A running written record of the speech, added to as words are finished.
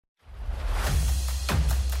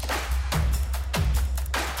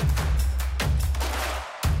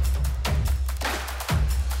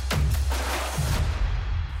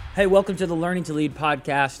Hey, welcome to the Learning to Lead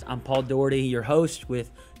podcast. I'm Paul Doherty, your host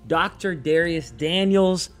with Dr. Darius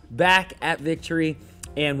Daniels back at Victory,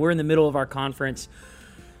 and we're in the middle of our conference.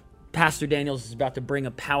 Pastor Daniels is about to bring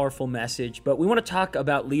a powerful message, but we want to talk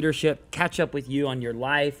about leadership, catch up with you on your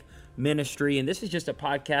life, ministry, and this is just a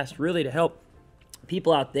podcast really to help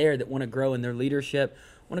people out there that want to grow in their leadership,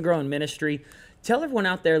 want to grow in ministry. Tell everyone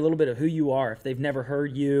out there a little bit of who you are if they've never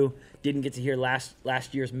heard you, didn't get to hear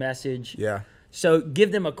last year's message. Yeah. So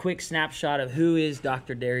give them a quick snapshot of who is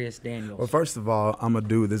Dr. Darius Daniels. Well, first of all, I'm a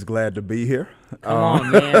dude that's glad to be here. Come on,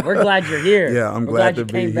 man. We're glad you're here. Yeah, I'm We're glad to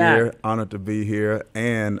be here. Back. Honored to be here.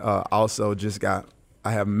 And also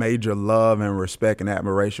I have major love and respect and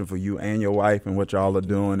admiration for you and your wife and what y'all are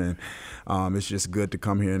doing. And it's just good to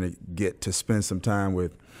come here and get to spend some time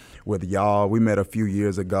with y'all. We met a few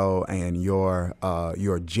years ago, and your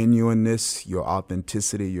genuineness, your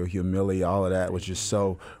authenticity, your humility, all of that was just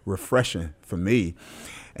so refreshing for me.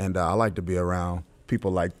 And I like to be around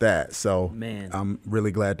people like that. So Man. I'm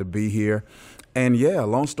really glad to be here. And yeah,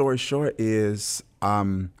 long story short is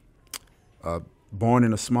I'm born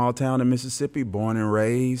in a small town in Mississippi, born and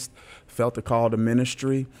raised, felt the call to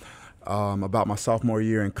ministry. About my sophomore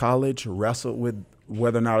year in college, wrestled with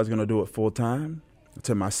whether or not I was going to do it full time.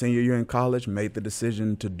 To my senior year in college, made the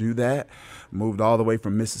decision to do that. Moved all the way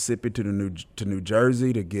from Mississippi to New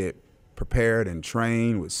Jersey to get prepared and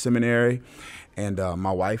trained with seminary. And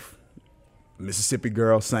my wife, Mississippi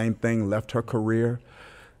girl, same thing, left her career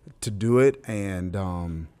to do it.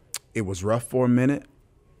 And it was rough for a minute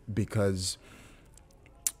because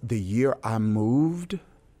the year I moved,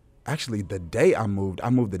 actually the day I moved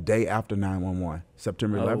the day after 9/11,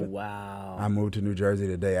 September 11th. Oh, wow. I moved to New Jersey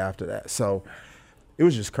the day after that. So it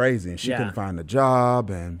was just crazy, and she Yeah. couldn't find a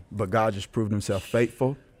job, but God just proved himself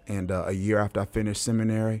faithful. And a year after I finished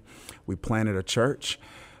seminary, we planted a church.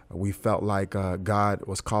 We felt like God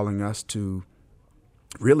was calling us to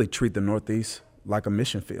really treat the Northeast like a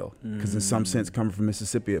mission field, because in some sense, coming from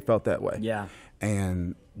Mississippi, it felt that way. Yeah.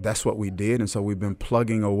 And that's what we did, and so we've been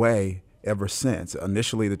plugging away ever since.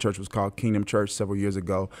 Initially, the church was called Kingdom Church several years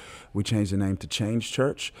ago. We changed the name to Change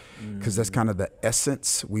Church because that's kind of the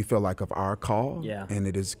essence, we feel like, of our call. Yeah. And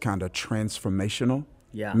it is kind of transformational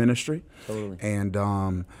Yeah. ministry. Totally. And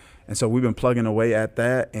so we've been plugging away at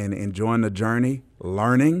that and enjoying the journey,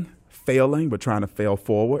 learning, failing, but trying to fail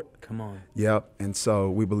forward. Come on. Yep. And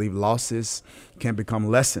so we believe losses can become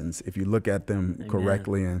lessons if you look at them Amen.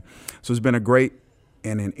 correctly. And so it's been a great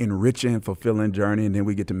and an enriching, fulfilling journey, and then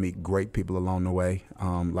we get to meet great people along the way,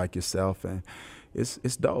 like yourself, and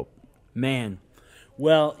it's dope. Man.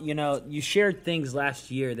 Well, you shared things last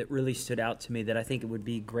year that really stood out to me that I think it would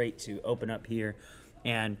be great to open up here.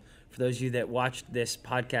 And for those of you that watched this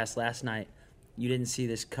podcast last night, you didn't see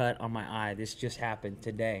this cut on my eye. This just happened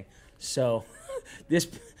today. So this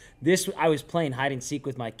I was playing hide and seek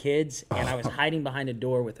with my kids, and I was hiding behind a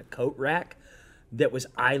door with a coat rack that was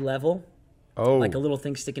eye level. Oh. Like a little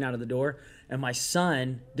thing sticking out of the door. And my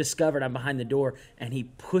son discovered I'm behind the door, and he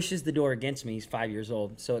pushes the door against me. He's 5 years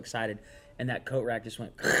old, so excited. And that coat rack just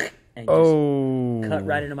went and just cut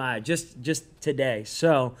right into my eye just today.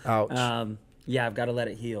 So, ouch. Yeah, I've got to let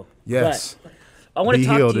it heal. Yes. But I want to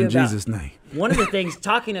talk healed to you in about Jesus' name. one of the things,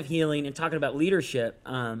 talking of healing and talking about leadership,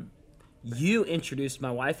 you introduced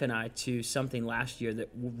my wife and I to something last year that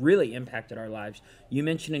really impacted our lives. You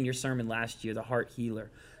mentioned in your sermon last year the heart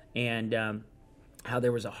healer, and how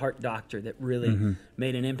there was a heart doctor that really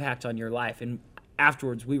made an impact on your life. And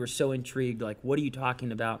afterwards, we were so intrigued, like, what are you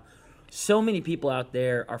talking about? So many people out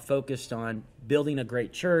there are focused on building a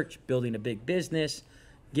great church, building a big business,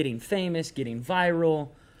 getting famous, getting viral,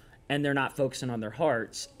 and they're not focusing on their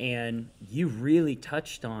hearts. And you really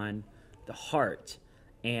touched on the heart,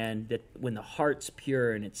 and that when the heart's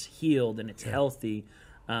pure and it's healed and it's healthy,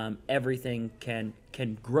 everything can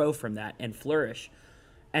grow from that and flourish.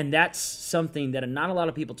 And that's something that not a lot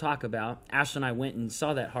of people talk about. Ashley and I went and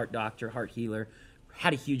saw that heart doctor, heart healer,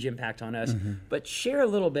 had a huge impact on us. But share a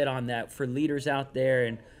little bit on that for leaders out there,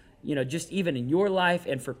 and just even in your life,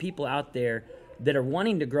 and for people out there that are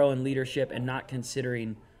wanting to grow in leadership and not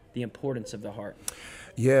considering the importance of the heart.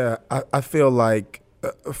 Yeah, I feel like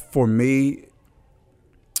for me,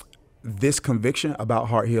 this conviction about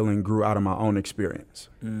heart healing grew out of my own experience.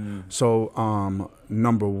 So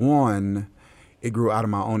number one, it grew out of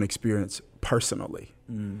my own experience personally,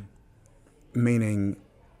 meaning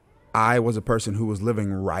I was a person who was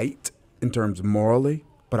living right in terms morally,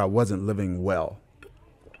 but I wasn't living well,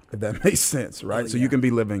 if that makes sense, right? So you can be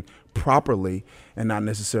living properly and not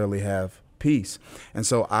necessarily have peace. And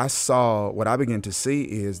so what I began to see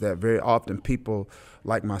is that very often people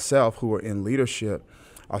like myself who are in leadership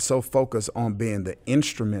are so focused on being the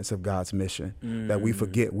instruments of God's mission that we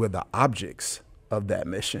forget we're the objects of that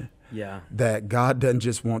mission. Yeah. That God doesn't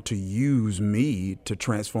just want to use me to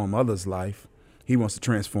transform others' life. He wants to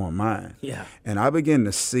transform mine. Yeah. And I begin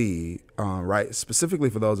to see, right, specifically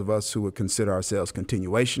for those of us who would consider ourselves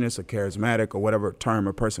continuationists or charismatic or whatever term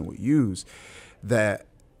a person would use, that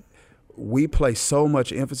we place so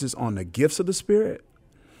much emphasis on the gifts of the Spirit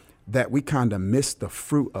that we kind of miss the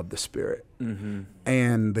fruit of the Spirit. Mm-hmm.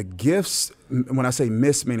 And the gifts, when I say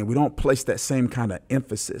miss, meaning we don't place that same kind of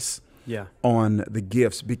emphasis on the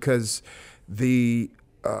gifts, because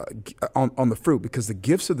on the fruit, because the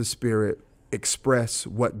gifts of the Spirit express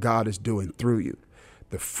what God is doing through you.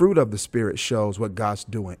 The fruit of the Spirit shows what God's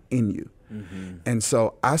doing in you. Mm-hmm. And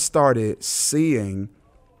so I started seeing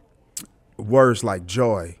words like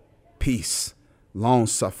joy, peace, long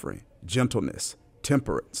suffering, gentleness,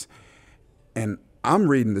 temperance. And I'm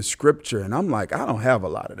reading the scripture and I'm like, I don't have a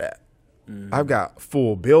lot of that. Mm-hmm. I've got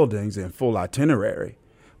full buildings and full itinerary,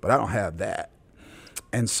 but I don't have that.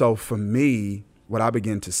 And so for me, what I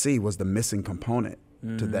began to see was the missing component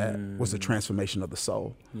to that was the transformation of the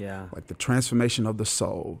soul. Yeah. Like the transformation of the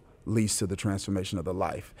soul leads to the transformation of the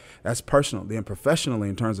life. That's personal. Then professionally,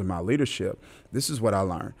 in terms of my leadership, this is what I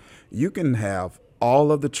learned. You can have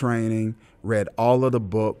all of the training, read all of the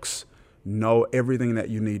books, know everything that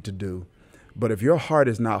you need to do. But if your heart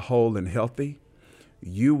is not whole and healthy,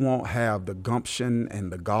 you won't have the gumption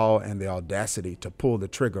and the gall and the audacity to pull the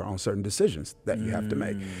trigger on certain decisions that you have to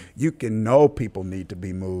make. You can know people need to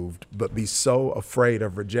be moved, but be so afraid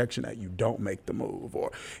of rejection that you don't make the move.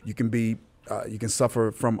 Or you can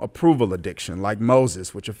suffer from approval addiction like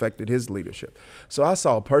Moses, which affected his leadership. So I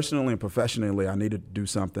saw personally and professionally I needed to do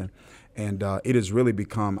something. And it has really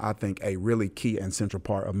become, I think, a really key and central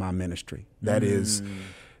part of my ministry. That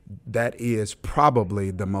is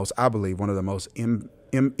probably the most, I believe, one of the most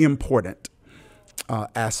important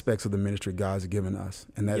aspects of the ministry God's given us.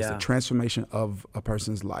 And that is the transformation of a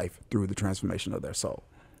person's life through the transformation of their soul.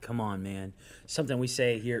 Come on, man. Something we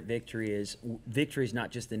say here at Victory is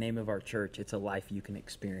not just the name of our church. It's a life you can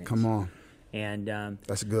experience. Come on. And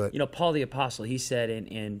that's good. You know, Paul the Apostle, he said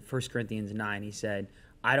in 1 Corinthians 9, he said,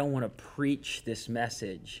 I don't want to preach this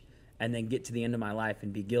message and then get to the end of my life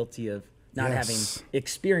and be guilty of not having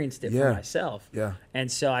experienced it for myself. Yeah.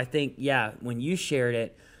 And so I think, when you shared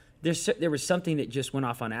it, there was something that just went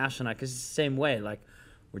off on Ashley and I, because it's the same way. Like,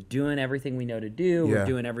 we're doing everything we know to do. We're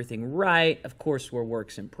doing everything right. Of course, we're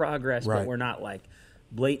works in progress, but we're not like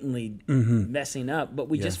blatantly messing up. But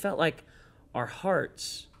we just felt like our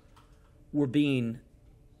hearts were being,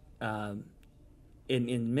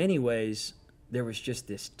 in many ways, there was just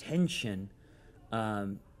this tension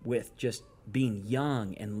with just being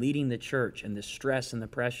young and leading the church and the stress and the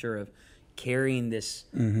pressure of carrying this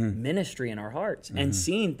ministry in our hearts and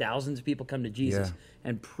seeing thousands of people come to Jesus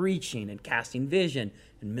and preaching and casting vision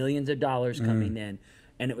and millions of dollars coming in.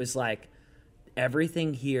 And it was like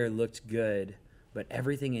everything here looked good, but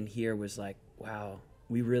everything in here was like, wow,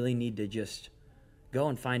 we really need to just go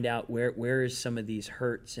and find out where is some of these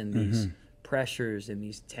hurts and these pressures and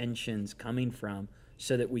these tensions coming from,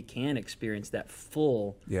 so that we can experience that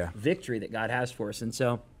full victory that God has for us. And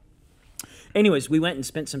so, anyways, we went and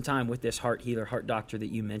spent some time with this heart healer, heart doctor that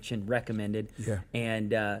you mentioned, recommended,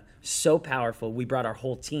 and so powerful. We brought our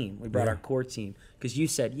whole team. We brought our core team, because you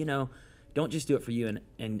said, don't just do it for you,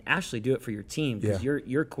 and Ashley, do it for your team, because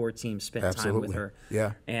your core team spent time with her.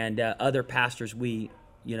 Yeah. And other pastors we,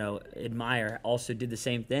 admire also did the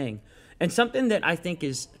same thing. And something that I think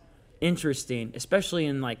is interesting, especially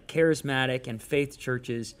in like charismatic and faith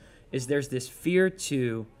churches, is there's this fear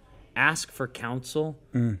to ask for counsel,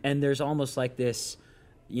 and there's almost like this,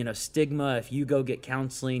 stigma. If you go get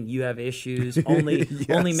counseling, you have issues.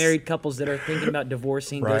 Only married couples that are thinking about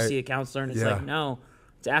divorcing go see a counselor, and it's like, no,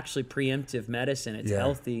 it's actually preemptive medicine. It's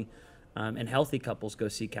healthy, and healthy couples go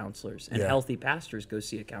see counselors, and healthy pastors go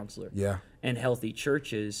see a counselor, and healthy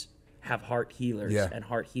churches have heart healers and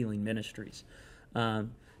heart healing ministries.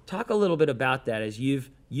 Talk a little bit about that, as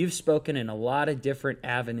you've spoken in a lot of different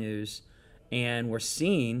avenues, and we're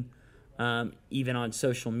seeing even on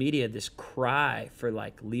social media this cry for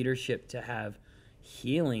like leadership to have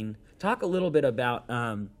healing. Talk a little bit about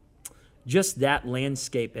just that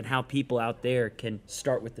landscape and how people out there can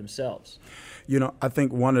start with themselves. I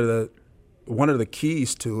think one of the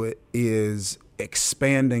keys to it is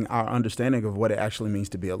expanding our understanding of what it actually means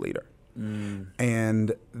to be a leader,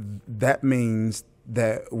 and that means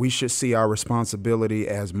that we should see our responsibility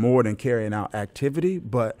as more than carrying out activity,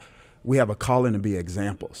 but we have a calling to be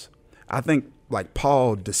examples. I think like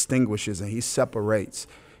Paul distinguishes and he separates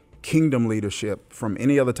kingdom leadership from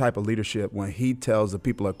any other type of leadership when he tells the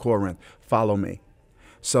people at Corinth, follow me.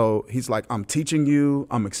 So he's like, I'm teaching you,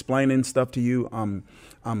 I'm explaining stuff to you, I'm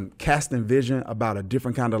casting vision about a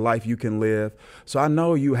different kind of life you can live. So I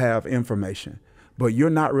know you have information, but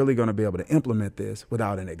you're not really going to be able to implement this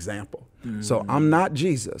without an example. Mm-hmm. So I'm not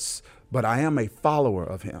Jesus, but I am a follower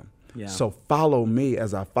of him. Yeah. So follow me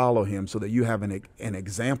as I follow him so that you have an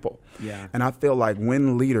example. Yeah. And I feel like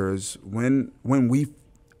when leaders, when we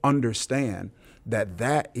understand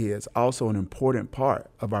that is also an important part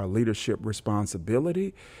of our leadership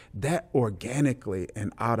responsibility, that organically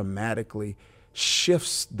and automatically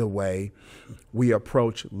shifts the way we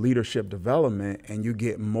approach leadership development, and you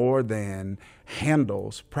get more than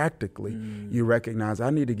handles practically. You recognize I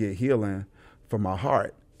need to get healing for my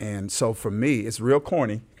heart. And so for me, it's real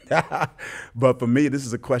corny, but for me, this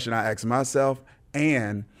is a question I ask myself,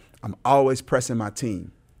 and I'm always pressing my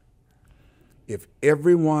team. If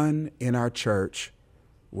everyone in our church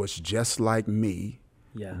was just like me,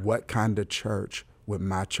 what kind of church would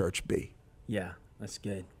my church be? Yeah, that's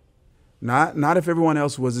good. Not if everyone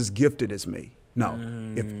else was as gifted as me. No,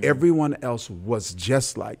 if everyone else was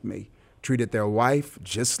just like me, treated their wife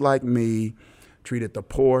just like me, treated the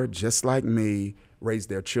poor just like me, raised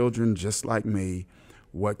their children just like me,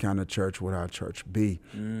 what kind of church would our church be?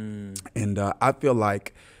 And I feel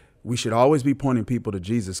like we should always be pointing people to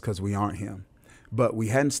Jesus because we aren't him. But we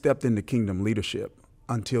hadn't stepped into kingdom leadership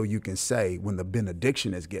until you can say, when the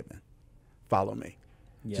benediction is given, follow me.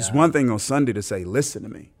 Yeah. Just one thing on Sunday to say, listen to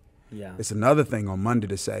me. Yeah. It's another thing on Monday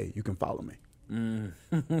to say, you can follow me.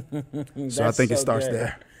 So I think it starts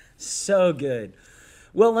there. So good.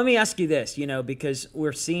 Well, let me ask you this, because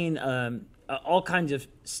we're seeing all kinds of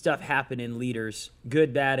stuff happen in leaders,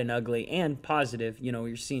 good, bad, and ugly, and positive.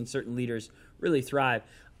 You're seeing certain leaders really thrive.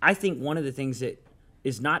 I think one of the things that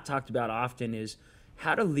is not talked about often is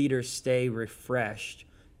how do leaders stay refreshed?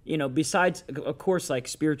 Besides, of course, like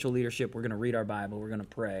spiritual leadership, we're going to read our Bible, we're going to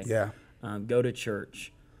pray, go to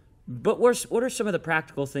church. But what are some of the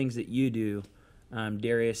practical things that you do,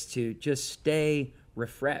 Darius, to just stay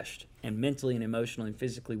refreshed and mentally and emotionally and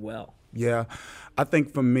physically well? Yeah, I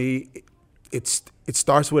think for me, it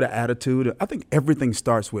starts with an attitude. I think everything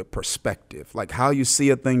starts with perspective. Like how you see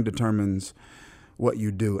a thing determines what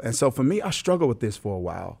you do. And so for me, I struggled with this for a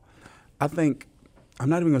while. I think, I'm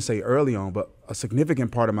not even going to say early on, but a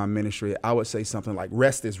significant part of my ministry, I would say something like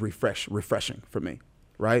rest is refreshing for me,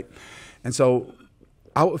 right? And so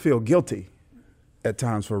I would feel guilty at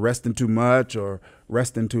times for resting too much or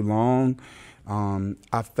resting too long.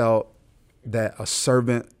 I felt that a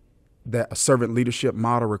servant leadership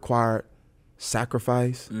model required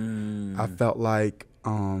sacrifice. I felt like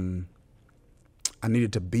I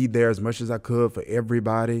needed to be there as much as I could for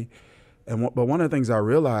everybody. But one of the things I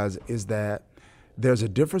realized is that there's a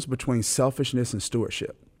difference between selfishness and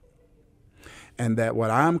stewardship. And that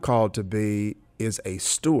what I'm called to be is a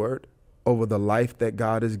steward over the life that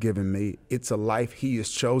God has given me. It's a life he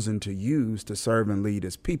has chosen to use to serve and lead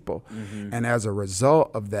his people. And as a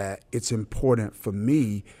result of that, it's important for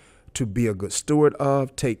me to be a good steward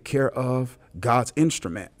of, take care of God's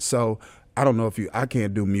instrument. So I don't know I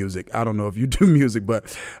can't do music. I don't know if you do music,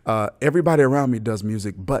 but everybody around me does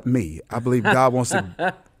music but me. I believe God wants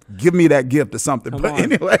to give me that gift or something. Come but on.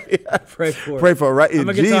 Anyway, pray for it, right? In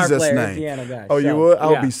Jesus' player, name. Piano guy, oh, so, you would? I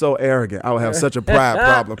would be so arrogant. I would have such a pride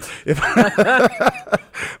problem.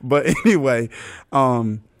 But anyway,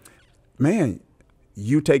 man,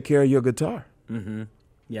 you take care of your guitar.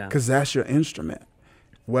 Yeah. Because that's your instrument.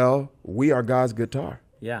 Well, we are God's guitar.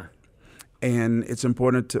 Yeah. And it's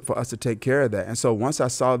important for us to take care of that. And so once I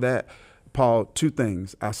saw that, Paul, two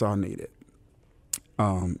things I saw needed.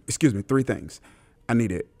 3 things. I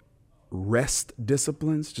needed rest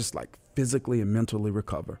disciplines, just like physically and mentally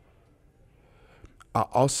recover. I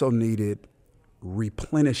also needed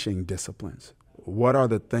replenishing disciplines. What are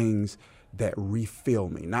the things that refill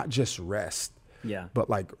me? Not just rest, but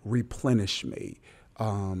like replenish me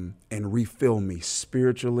and refill me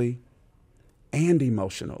spiritually and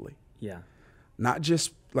emotionally. Yeah. Not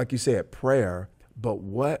just, like you said, prayer, but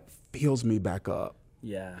what fills me back up.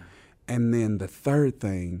 Yeah. And then the third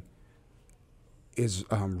thing is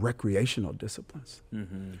recreational disciplines.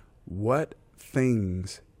 What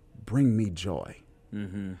things bring me joy?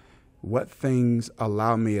 What things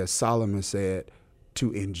allow me, as Solomon said,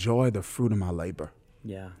 to enjoy the fruit of my labor?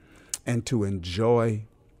 Yeah. And to enjoy,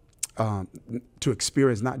 to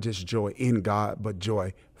experience not just joy in God, but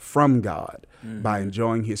joy from God by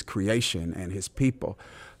enjoying his creation and his people.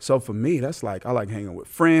 So for me, that's like, I like hanging with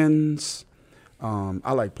friends.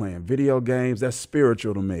 I like playing video games. That's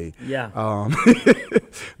spiritual to me. Yeah.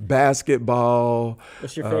 Basketball.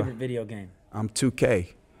 What's your favorite video game? I'm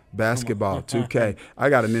 2K. Basketball, 2K. I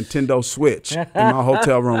got a Nintendo Switch in my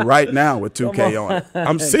hotel room right now with 2K on it.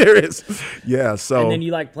 I'm serious. Yeah, so. And then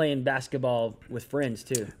you like playing basketball with friends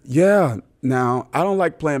too. Yeah. Now, I don't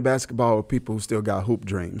like playing basketball with people who still got hoop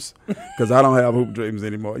dreams because I don't have hoop dreams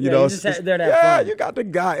anymore. You know, they're that fun. You got the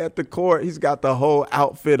guy at the court. He's got the whole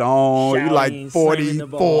outfit on. Shouting, you like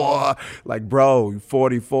 44. Like, bro, you're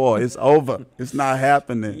 44. It's over. It's not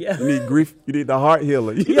happening. Yeah. You need grief. You need the heart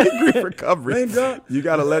healer. You need grief recovery. You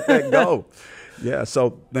got to let that go. Yeah,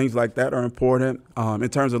 so things like that are important. In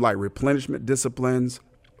terms of like replenishment disciplines,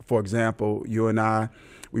 for example, you and I,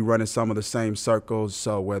 we run in some of the same circles.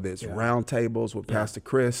 So whether it's round tables with Pastor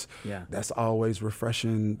Chris, that's always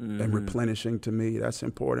refreshing and replenishing to me. That's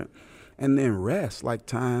important. And then rest, like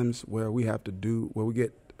times where we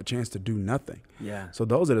get a chance to do nothing. Yeah. So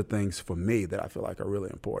those are the things for me that I feel like are really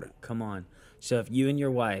important. Come on. So if you and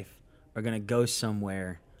your wife are going to go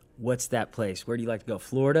somewhere, what's that place? Where do you like to go?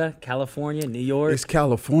 Florida, California, New York? It's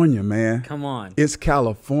California, man. Come on. It's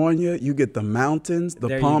California. You get the mountains,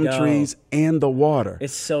 the palm trees, and the water.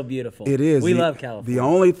 It's so beautiful. It is. We love California. The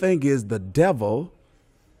only thing is the devil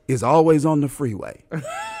is always on the freeway.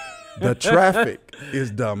 The traffic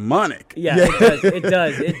is demonic. Yeah, it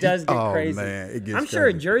does. It does get crazy. Man, it gets I'm sure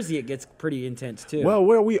in Jersey it gets pretty intense too. Well,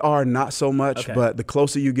 where we are, not so much, but the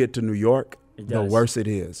closer you get to New York, the worse it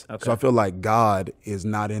is. Okay. So I feel like God is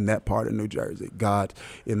not in that part of New Jersey. God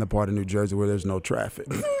in the part of New Jersey where there's no traffic.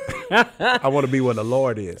 I want to be where the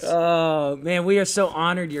Lord is. Oh, man, we are so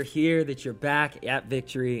honored you're here, that you're back at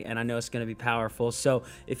Victory, and I know it's going to be powerful. So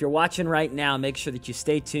if you're watching right now, make sure that you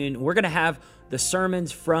stay tuned. We're going to have the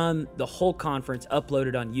sermons from the whole conference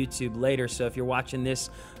uploaded on YouTube later. So if you're watching this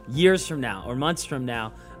years from now or months from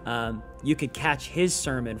now, you could catch his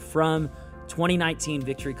sermon from 2019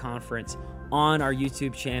 Victory Conference on our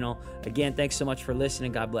YouTube channel. Again, thanks so much for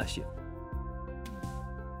listening. God bless you.